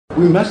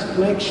We must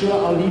make sure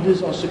our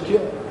leaders are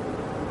secure.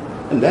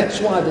 And that's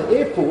why the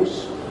Air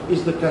Force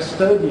is the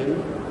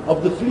custodian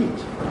of the fleet.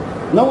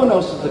 No one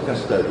else is the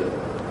custodian.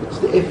 It's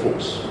the Air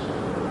Force.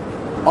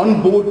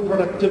 Onboard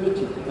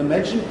productivity.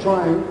 Imagine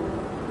trying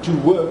to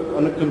work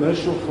on a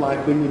commercial flight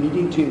when you're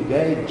needing to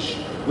engage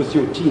with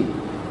your team.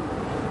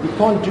 You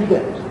can't do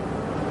that.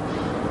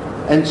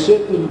 And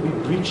certainly you'll be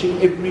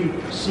breaching every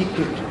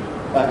secret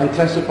and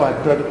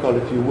classified protocol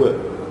if you were.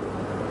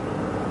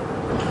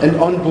 And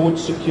onboard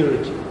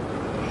security.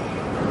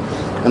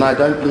 And I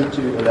don't need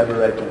to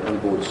elaborate on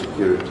onboard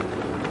security.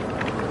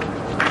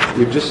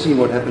 We've just seen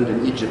what happened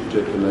in Egypt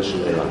to a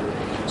commercial airline.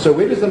 So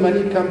where does the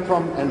money come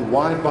from and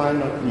why buy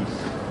not lease?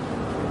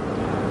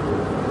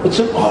 It's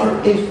an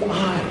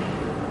RFI,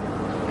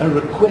 a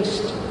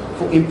request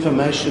for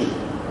information.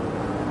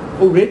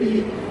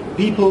 Already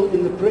people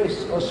in the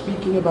press are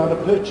speaking about a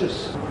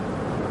purchase.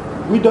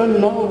 We don't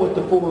know what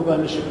the form of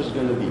ownership is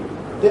going to be.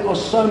 There are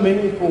so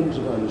many forms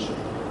of ownership.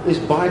 There's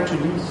buy to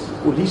lease,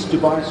 or lease to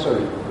buy,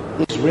 sorry.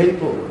 There's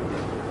rental.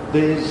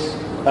 There's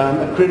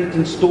a credit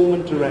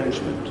installment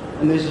arrangement.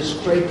 And there's a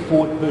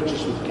straightforward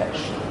purchase with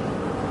cash.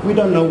 We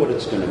don't know what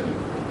it's going to be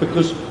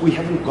because we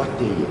haven't got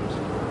there yet.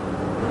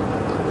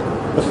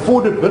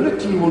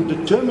 Affordability will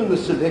determine the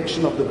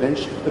selection of the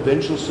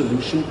eventual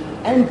solution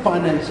and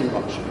financing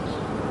options.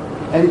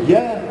 And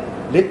here,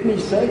 let me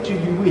say to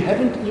you, we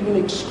haven't even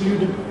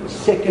excluded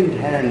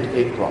second-hand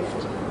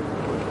aircraft.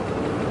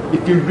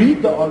 If you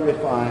read the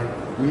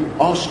RFI, we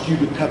ask you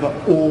to cover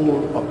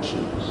all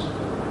options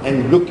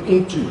and look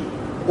into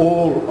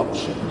all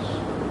options.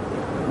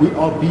 We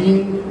are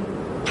being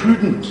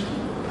prudent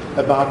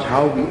about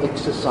how we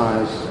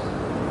exercise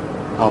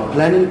our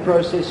planning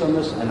process on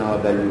this and our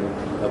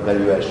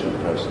evaluation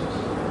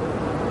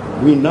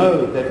process. We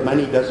know that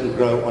money doesn't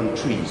grow on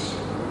trees.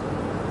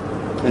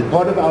 And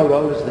part of our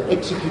role as the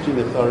executing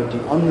authority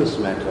on this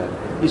matter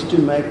is to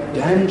make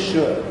damn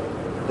sure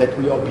that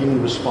we are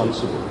being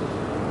responsible.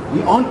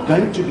 We aren't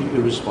going to be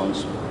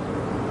irresponsible.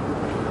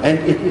 And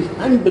it is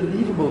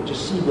unbelievable to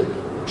see the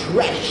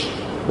trash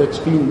that's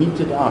being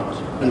meted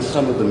out in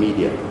some of the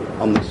media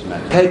on this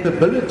matter.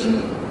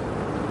 Capability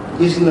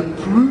is an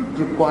approved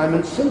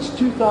requirement since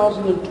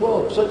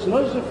 2012. So it's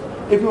not as if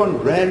everyone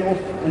ran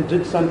off and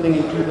did something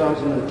in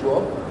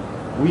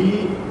 2012.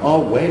 We are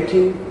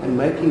waiting and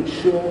making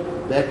sure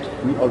that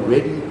we are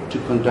ready to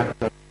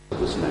conduct ourselves of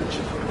this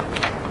nature.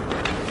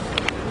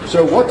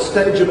 So what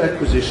stage of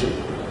acquisition?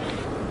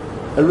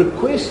 A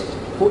request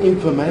for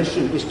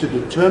information is to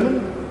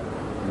determine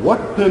what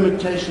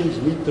permutations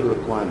meet the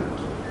requirement.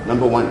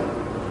 Number one,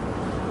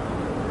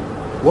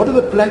 what are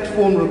the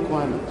platform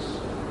requirements?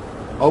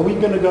 Are we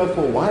going to go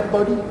for a wide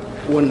body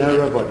or a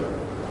narrow body?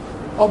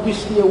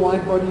 Obviously a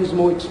wide body is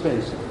more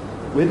expensive,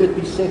 whether it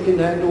be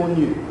second-hand or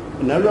new.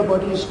 A narrow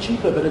body is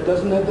cheaper, but it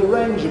doesn't have the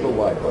range of a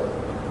wide body.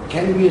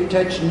 Can we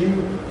attach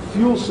new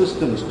fuel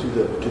systems to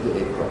the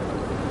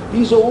aircraft?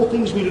 These are all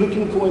things we're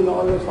looking for in the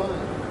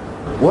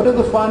RFI. What are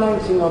the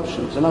financing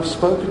options? And I've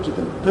spoken to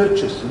them.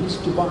 Purchase, lease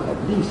to buy,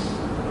 lease.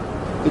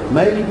 It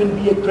may even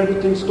be a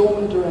credit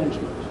installment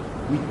arrangement.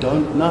 We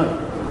don't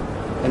know.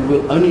 And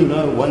we'll only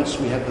know once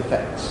we have the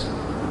facts.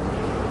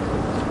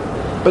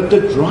 But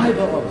the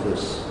driver of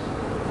this,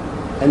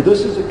 and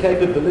this is a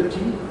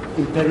capability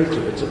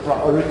imperative, it's a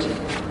priority.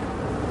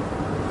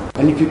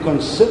 And if you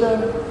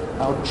consider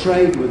our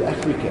trade with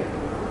Africa,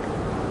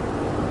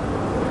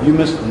 you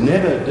must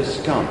never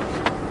discount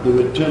the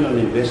return on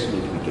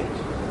investment we get.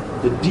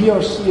 The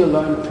DRC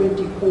alone,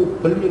 24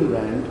 billion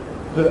rand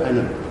per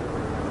annum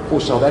for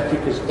South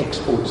Africa's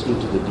exports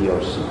into the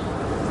DRC.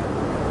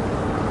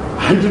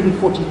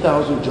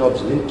 140,000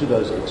 jobs linked to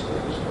those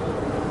exports.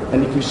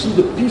 And if you see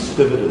the peace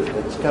dividend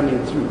that's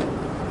coming through,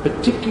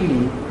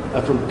 particularly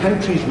from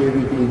countries where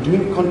we've been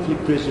doing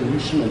conflict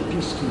resolution and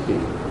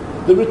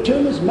peacekeeping, the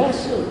return is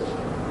massive.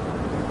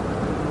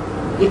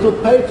 It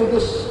will pay for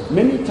this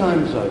many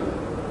times over.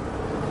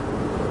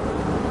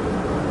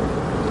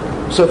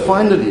 So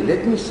finally,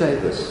 let me say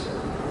this.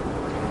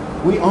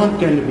 We aren't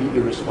going to be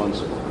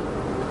irresponsible.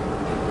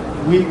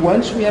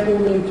 Once we have all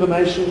the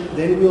information,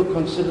 then we'll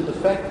consider the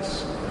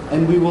facts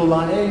and we will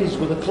liaise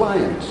with the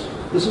client.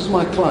 This is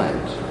my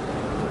client,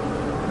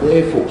 the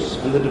Air Force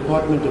and the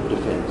Department of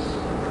Defense.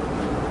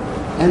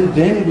 And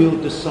then we'll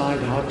decide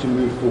how to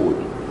move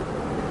forward.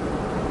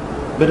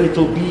 But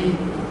it'll be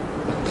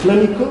a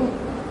clinical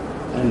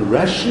and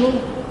rational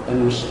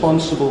and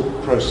responsible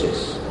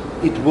process.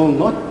 It will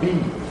not be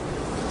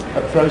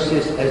a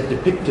process as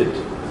depicted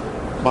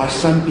by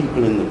some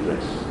people in the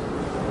press.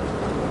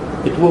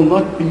 It will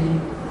not be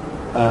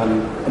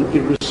an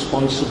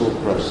irresponsible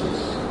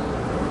process.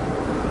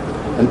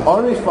 An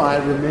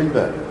RFI,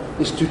 remember,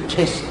 is to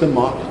test the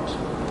market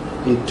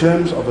in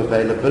terms of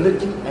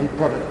availability and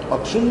product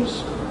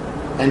options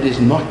and is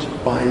not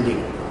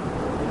binding.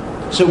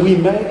 So we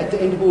may, at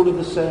the end of all of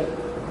this, say,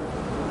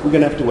 we're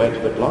going to have to wait a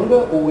bit longer,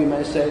 or we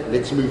may say,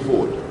 let's move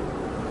forward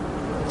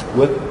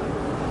with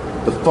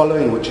the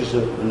following, which is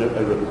a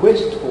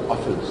request for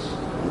offers.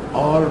 An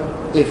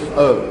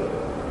RFO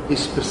is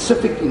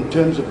specific in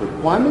terms of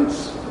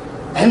requirements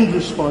and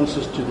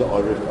responses to the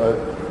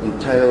RFO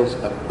entails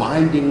a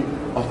binding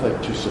offer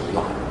to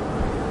supply.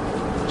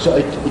 So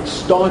it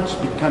starts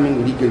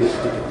becoming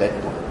legalistic at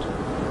that point.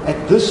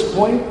 At this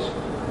point,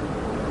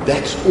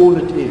 that's all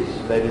it is,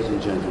 ladies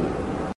and gentlemen.